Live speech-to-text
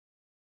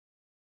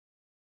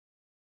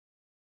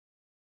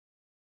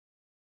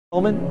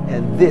Pearlman,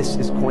 and this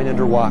is coin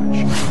under watch.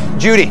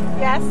 Judy.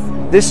 Yes?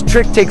 This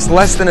trick takes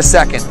less than a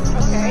second.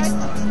 Okay.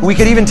 We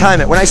could even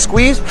time it. When I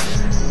squeeze,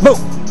 boom,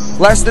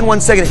 less than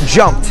 1 second, it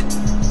jumped.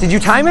 Did you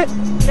time it?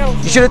 No.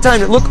 You should have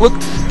timed it. Look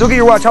at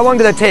your watch. How long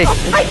did that take? Oh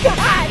my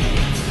God!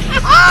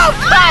 Oh,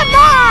 come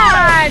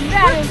on!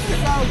 That is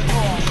so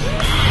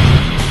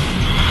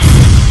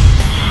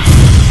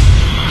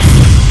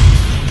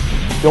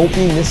cool. Don't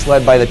be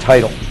misled by the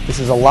title. This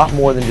is a lot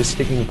more than just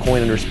sticking a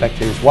coin under a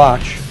spectator's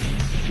watch,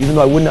 even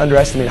though I wouldn't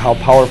underestimate how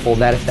powerful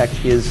that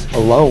effect is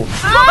alone.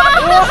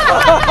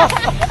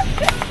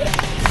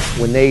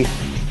 When they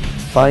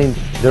find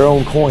their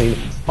own coin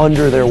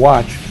under their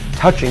watch,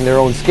 touching their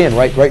own skin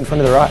right in front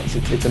of their eyes.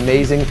 It's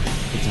amazing,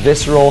 it's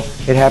visceral,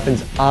 it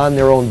happens on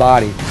their own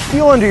body.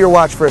 Feel under your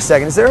watch for a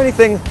second. Is there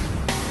anything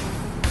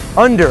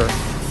under?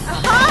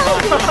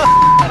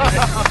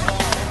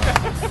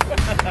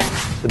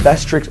 The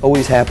best tricks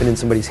always happen in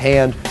somebody's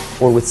hand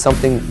or with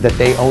something that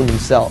they own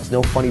themselves.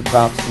 No funny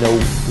props, no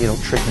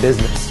trick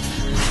business.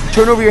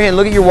 Turn over your hand,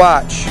 look at your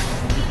watch.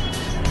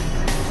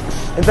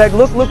 In fact,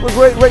 look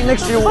right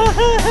next to your watch.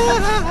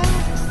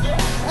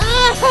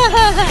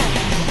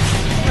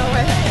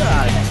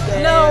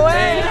 No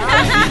way.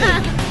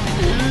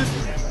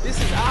 This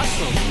is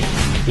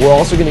awesome. We're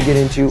also going to get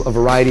into a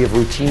variety of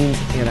routines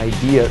and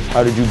ideas,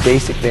 how to do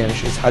basic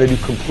vanishes, how to do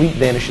complete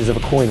vanishes of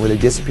a coin where they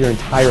disappear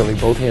entirely.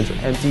 Both hands are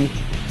empty,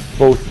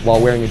 both while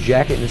wearing a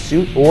jacket and a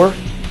suit or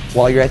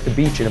while you're at the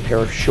beach in a pair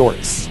of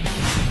shorts.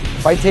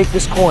 If I take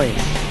this coin,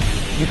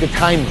 you can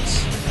time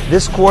this.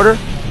 This quarter,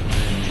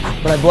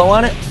 when I blow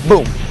on it,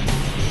 boom.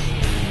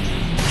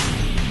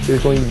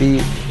 There's going to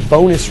be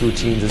bonus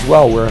routines as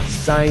well where a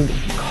signed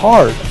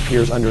card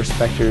appears under a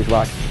spectator's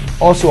watch.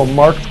 Also a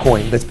marked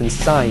coin that's been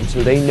signed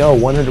so they know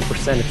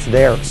 100% it's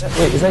theirs.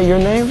 Wait, is that your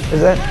name?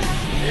 Is that?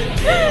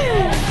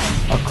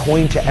 A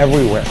coin to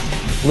everywhere.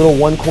 Little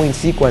one coin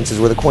sequences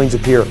where the coins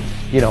appear,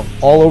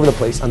 all over the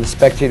place, on the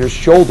spectator's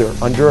shoulder,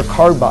 under a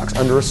card box,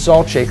 under a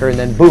salt shaker, and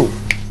then boom,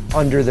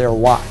 under their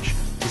watch.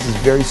 This is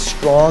very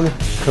strong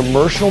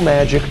commercial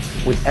magic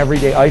with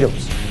everyday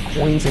items,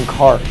 coins and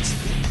cards.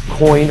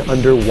 Coin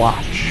under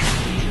watch.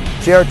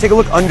 JR, take a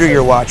look under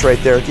your watch right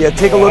there. Yeah,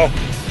 take a look.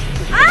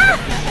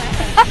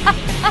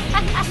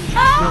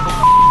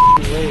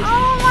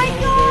 Oh my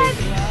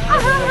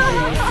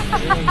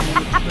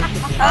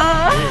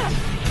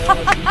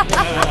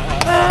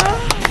God!